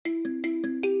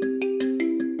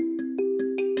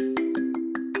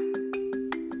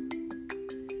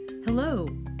Hello,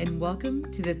 and welcome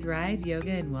to the Thrive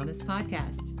Yoga and Wellness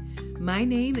Podcast. My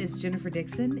name is Jennifer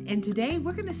Dixon, and today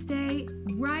we're going to stay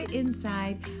right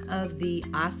inside of the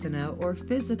asana or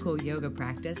physical yoga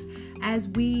practice as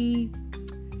we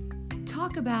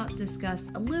discuss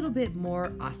a little bit more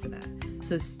asana.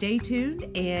 So stay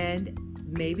tuned and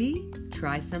maybe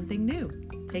try something new.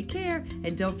 Take care,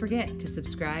 and don't forget to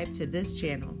subscribe to this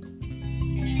channel.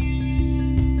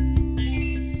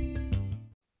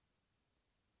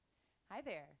 Hi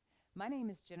there. My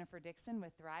name is Jennifer Dixon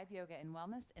with Thrive Yoga and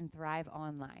Wellness and Thrive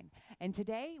Online. And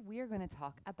today we are going to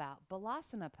talk about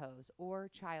Balasana pose or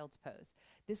child's pose.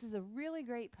 This is a really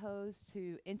great pose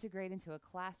to integrate into a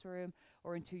classroom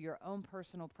or into your own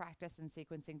personal practice and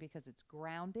sequencing because it's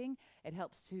grounding. It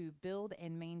helps to build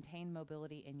and maintain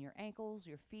mobility in your ankles,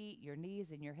 your feet, your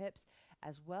knees, and your hips,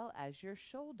 as well as your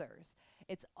shoulders.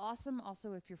 It's awesome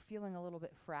also if you're feeling a little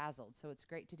bit frazzled. So it's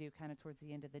great to do kind of towards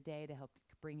the end of the day to help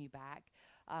bring you back.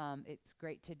 It's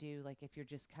great to do like if you're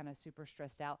just kind of super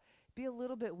stressed out. Be a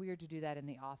little bit weird to do that in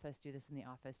the office, do this in the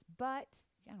office, but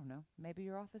I don't know, maybe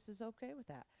your office is okay with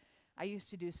that. I used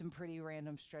to do some pretty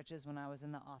random stretches when I was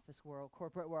in the office world,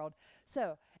 corporate world.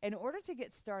 So in order to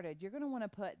get started, you're going to want to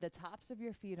put the tops of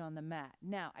your feet on the mat.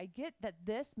 Now, I get that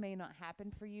this may not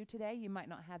happen for you today. You might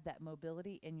not have that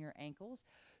mobility in your ankles.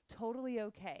 Totally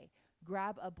okay.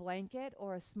 Grab a blanket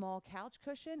or a small couch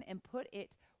cushion and put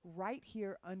it right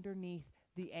here underneath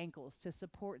the ankles to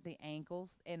support the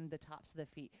ankles and the tops of the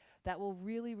feet. That will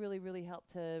really, really, really help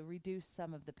to reduce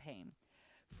some of the pain.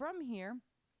 From here,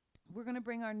 we're going to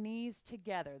bring our knees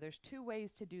together. There's two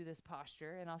ways to do this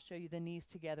posture, and I'll show you the knees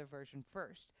together version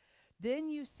first. Then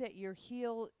you sit your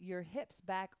hips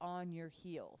back on your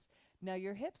heels. Now,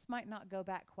 your hips might not go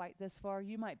back quite this far.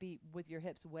 You might be with your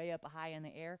hips way up high in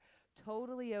the air.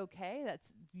 Totally okay.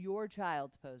 That's your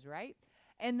child's pose, right?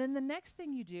 And then the next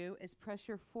thing you do is press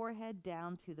your forehead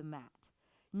down to the mat.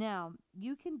 Now,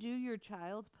 you can do your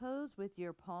child's pose with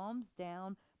your palms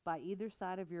down by either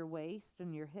side of your waist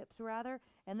and your hips rather,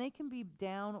 and they can be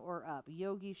down or up,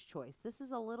 yogi's choice. This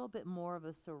is a little bit more of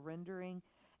a surrendering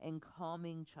and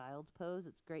calming child's pose.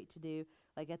 It's great to do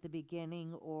like at the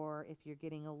beginning or if you're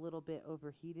getting a little bit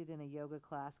overheated in a yoga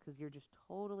class because you're just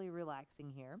totally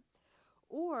relaxing here.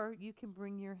 Or you can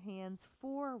bring your hands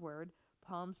forward,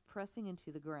 palms pressing into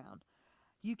the ground.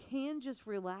 You can just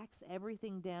relax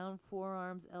everything down,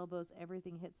 forearms, elbows,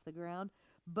 everything hits the ground.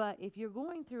 But if you're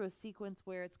going through a sequence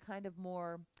where it's kind of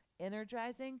more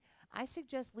energizing, I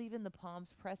suggest leaving the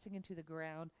palms pressing into the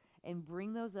ground and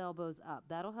bring those elbows up.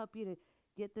 That'll help you to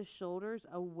get the shoulders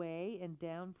away and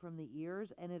down from the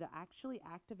ears, and it'll actually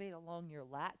activate along your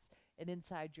lats and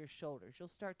inside your shoulders. You'll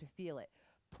start to feel it.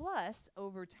 Plus,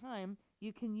 over time,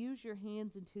 you can use your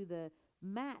hands into the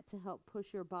mat to help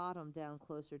push your bottom down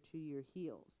closer to your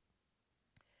heels.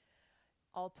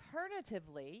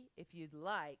 Alternatively, if you'd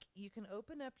like, you can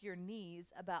open up your knees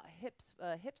about hips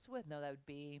width. No, that would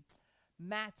be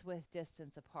mats width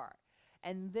distance apart.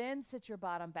 And then sit your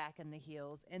bottom back in the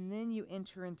heels, and then you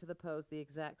enter into the pose the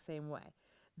exact same way.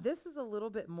 This is a little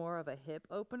bit more of a hip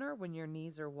opener when your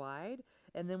knees are wide,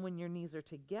 and then when your knees are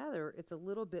together, it's a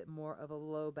little bit more of a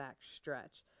low back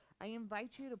stretch. I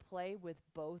invite you to play with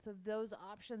both of those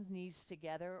options, knees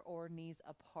together or knees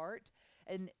apart.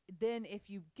 And then if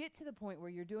you get to the point where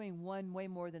you're doing one way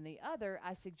more than the other,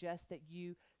 I suggest that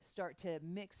you start to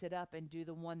mix it up and do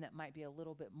the one that might be a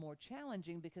little bit more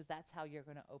challenging because that's how you're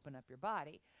going to open up your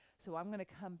body. So I'm going to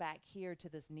come back here to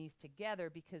this knees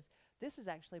together because this is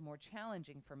actually more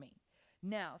challenging for me.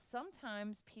 Now,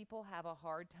 sometimes people have a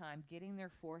hard time getting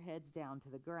their foreheads down to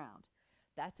the ground.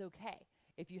 That's okay.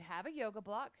 If you have a yoga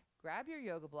block, grab your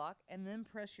yoga block and then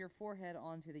press your forehead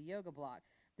onto the yoga block.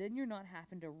 Then you're not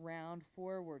having to round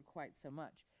forward quite so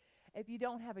much. If you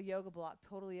don't have a yoga block,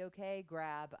 totally okay.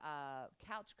 Grab a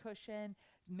couch cushion,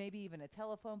 maybe even a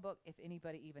telephone book if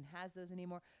anybody even has those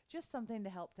anymore. Just something to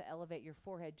help to elevate your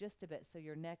forehead just a bit so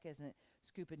your neck isn't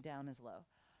scooping down as low.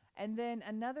 And then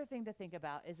another thing to think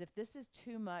about is if this is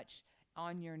too much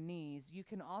on your knees, you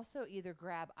can also either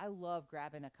I love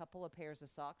grabbing a couple of pairs of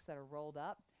socks that are rolled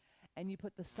up, and you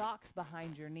put the socks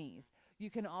behind your knees. You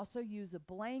can also use a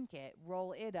blanket,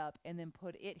 roll it up, and then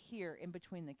put it here in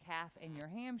between the calf and your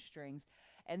hamstrings.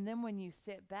 And then when you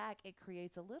sit back, it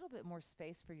creates a little bit more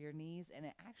space for your knees, and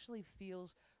it actually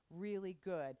feels really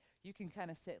good. You can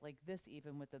kind of sit like this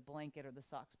even with the blanket or the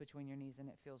socks between your knees, and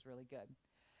it feels really good.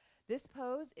 This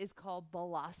pose is called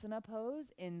Balasana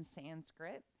pose in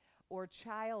Sanskrit, or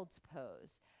child's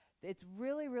pose. It's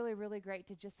really, really, really great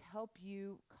to just help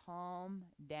you calm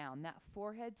down. That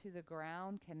forehead to the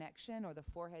ground connection, or the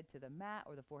forehead to the mat,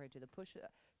 or the forehead to the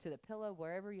to the pillow,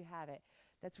 wherever you have it.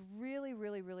 That's really,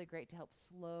 really, really great to help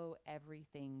slow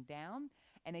everything down.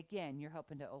 And again, you're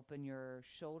helping to open your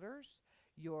shoulders,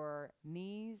 your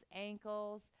knees,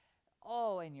 ankles,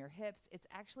 oh, and your hips. It's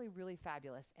actually really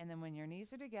fabulous. And then when your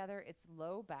knees are together, it's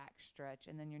low back stretch.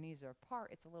 And then your knees are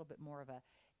apart, it's a little bit more of a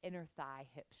inner thigh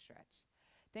hip stretch.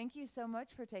 Thank you so much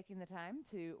for taking the time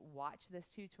to watch this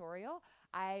tutorial.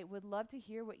 I would love to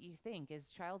hear what you think. Is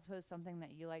child's pose something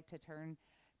that you like to turn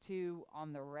to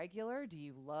on the regular? Do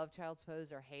you love child's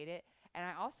pose or hate it? And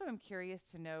I also am curious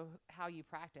to know how you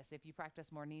practice, if you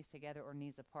practice more knees together or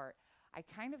knees apart. I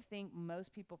kind of think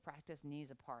most people practice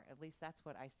knees apart. At least that's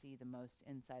what I see the most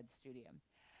inside the studio.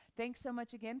 Thanks so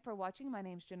much again for watching. My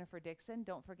name's Jennifer Dixon.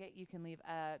 Don't forget you can leave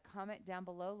a comment down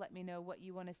below. Let me know what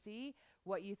you want to see,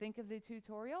 what you think of the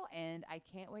tutorial, and I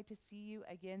can't wait to see you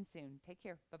again soon. Take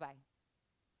care. Bye-bye.